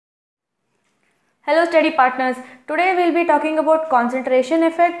Hello study partners, today we will be talking about concentration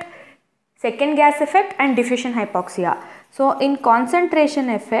effect, second gas effect and diffusion hypoxia. So in concentration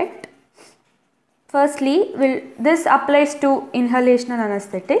effect, firstly this applies to inhalational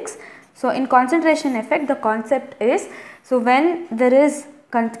anesthetics. So in concentration effect the concept is, so when there is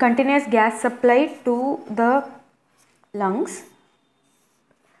continuous gas supply to the lungs,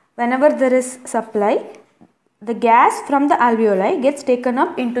 whenever there is supply, the gas from the alveoli gets taken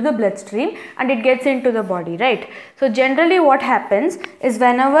up into the bloodstream and it gets into the body, right? So generally what happens is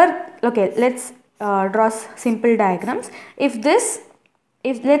whenever, okay, let's draw simple diagrams. If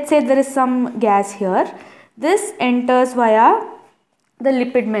let's say there is some gas here, this enters via the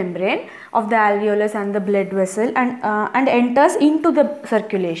lipid membrane of the alveolus and the blood vessel and enters into the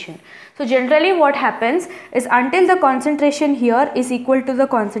circulation. So generally what happens is, until the concentration here is equal to the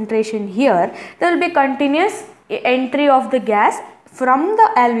concentration here, there will be continuous entry of the gas from the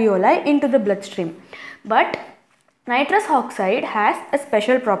alveoli into the bloodstream. But nitrous oxide has a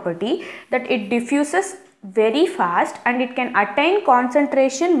special property that it diffuses very fast and it can attain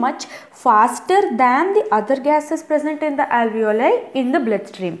concentration much faster than the other gases present in the alveoli in the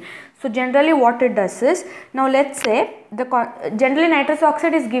bloodstream. So generally what it does is, now let's say generally nitrous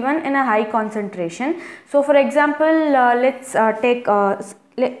oxide is given in a high concentration. So for example, let's take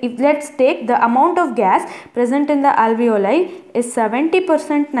the amount of gas present in the alveoli is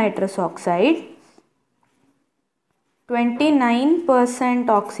 70% nitrous oxide, 29%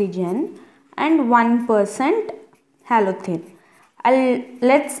 oxygen and 1% halothane.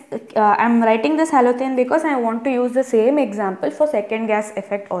 I'm writing this halothane because I want to use the same example for second gas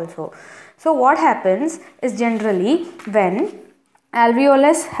effect also. So what happens is, generally when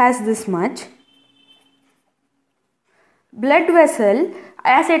alveolus has this much, blood vessel,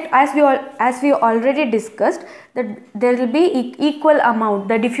 as we already discussed, that there will be equal amount,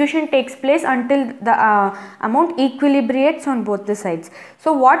 the diffusion takes place until the amount equilibrates on both the sides.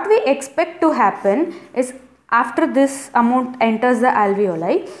 So what we expect to happen is, after this amount enters the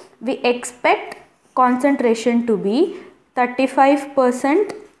alveoli, we expect concentration to be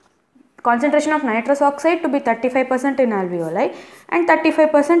 35%, concentration of nitrous oxide to be 35% in alveoli and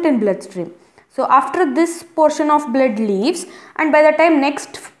 35% in bloodstream. So after this portion of blood leaves and by the time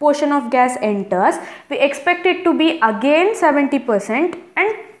next portion of gas enters, we expect it to be again 70%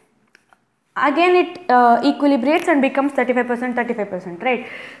 and again it equilibrates and becomes 35%, right?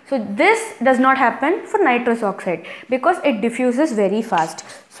 So this does not happen for nitrous oxide because it diffuses very fast.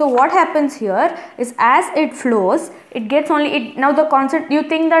 So what happens here is, as it flows, it gets now the constant, you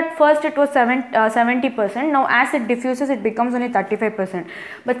think that first it was 70%, now as it diffuses it becomes only 35%.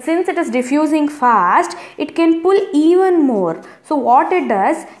 But since it is diffusing fast, it can pull even more. So what it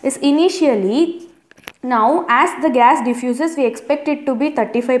does is, initially, now as the gas diffuses, we expect it to be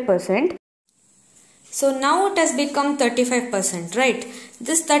 35%. So now it has become 35%, right?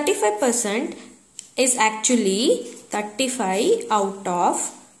 This 35% is actually 35 out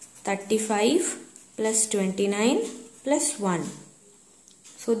of 35 plus 29 plus 1.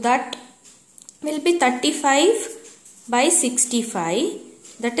 So that will be 35 by 65,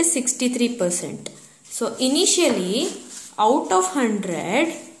 that is 63%. So initially out of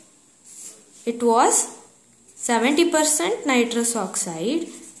 100 it was 70% nitrous oxide,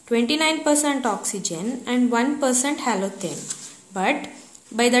 29% oxygen and 1% halothane. But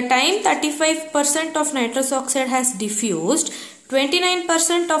by the time 35% of nitrous oxide has diffused,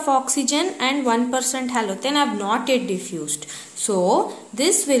 29% of oxygen and 1% halothane have not yet diffused. So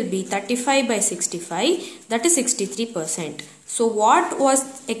this will be 35 by 65, that is 63%. So what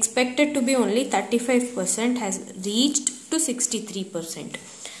was expected to be only 35% has reached to 63%.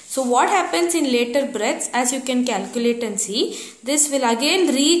 So what happens in later breaths, as you can calculate and see, this will again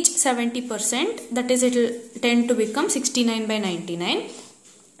reach 70%, that is it will tend to become 69 by 99.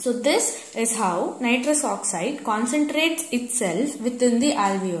 So this is how nitrous oxide concentrates itself within the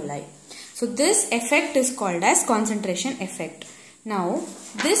alveoli. So this effect is called as concentration effect. Now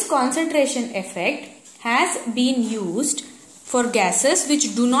this concentration effect has been used for gases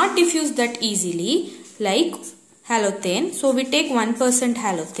which do not diffuse that easily, like halothane. So we take 1%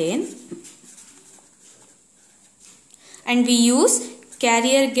 halothane and we use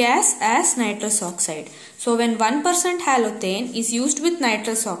carrier gas as nitrous oxide. So when 1% halothane is used with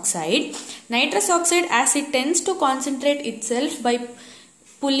nitrous oxide as it tends to concentrate itself by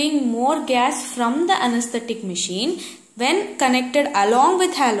pulling more gas from the anesthetic machine, when connected along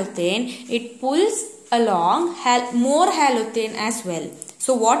with halothane, it pulls along more halothane as well.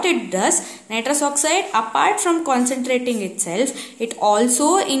 So what it does, nitrous oxide, apart from concentrating itself, it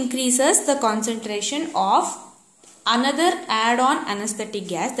also increases the concentration of another add-on anesthetic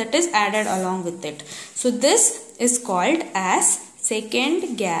gas that is added along with it. So this is called as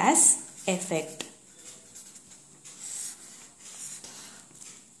second gas effect.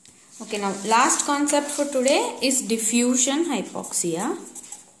 Okay, now last concept for today is diffusion hypoxia.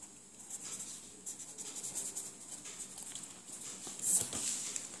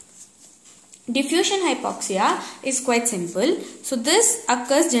 Diffusion hypoxia is quite simple. So this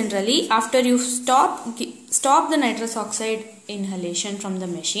occurs generally after you stop the nitrous oxide inhalation from the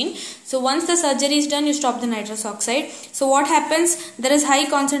machine. So once the surgery is done, you stop the nitrous oxide. So what happens? There is high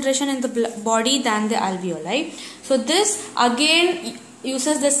concentration in the body than the alveoli. So this again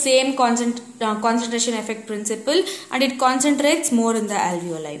uses the same concentration effect principle, and it concentrates more in the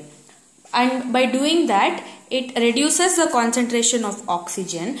alveoli. And by doing that, it reduces the concentration of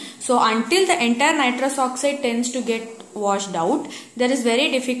oxygen. So until the entire nitrous oxide tends to get washed out, there is very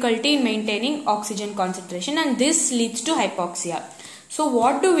difficulty in maintaining oxygen concentration, and this leads to hypoxia. So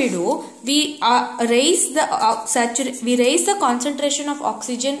what do? We raise the concentration of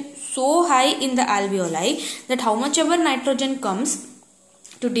oxygen so high in the alveoli that how much ever nitrogen comes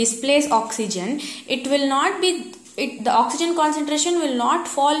to displace oxygen, it will not be the oxygen concentration will not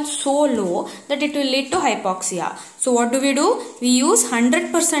fall so low that it will lead to hypoxia. So what do? We use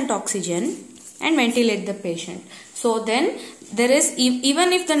 100% oxygen and ventilate the patient. So then there is,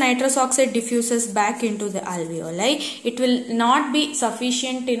 even if the nitrous oxide diffuses back into the alveoli, it will not be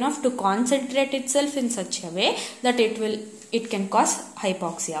sufficient enough to concentrate itself in such a way that it can cause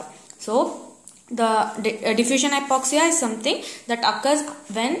hypoxia. So the diffusion hypoxia is something that occurs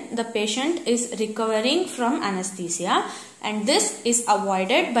when the patient is recovering from anesthesia, and this is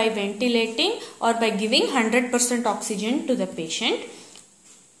avoided by ventilating or by giving 100% oxygen to the patient.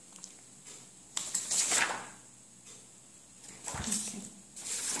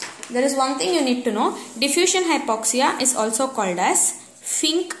 There is one thing you need to know. Diffusion hypoxia is also called as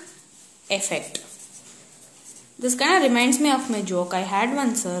Fink effect. This kind of reminds me of my joke. I had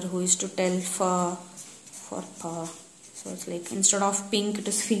one sir who used to tell for power. So it's like instead of pink, it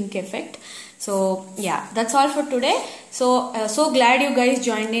is Fink effect. So yeah, that's all for today. So so glad you guys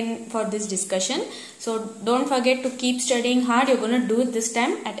joined in for this discussion. So don't forget to keep studying hard. You're going to do it this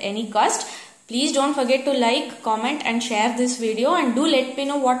time at any cost. Please don't forget to like, comment and share this video, and do let me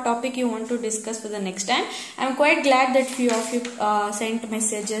know what topic you want to discuss for the next time. I'm quite glad that few of you sent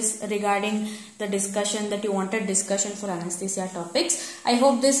messages regarding the discussion, that you wanted discussion for anesthesia topics. I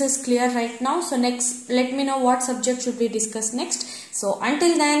hope this is clear right now. So next, let me know what subject should we discuss next. So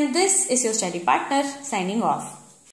until then, this is your study partner signing off.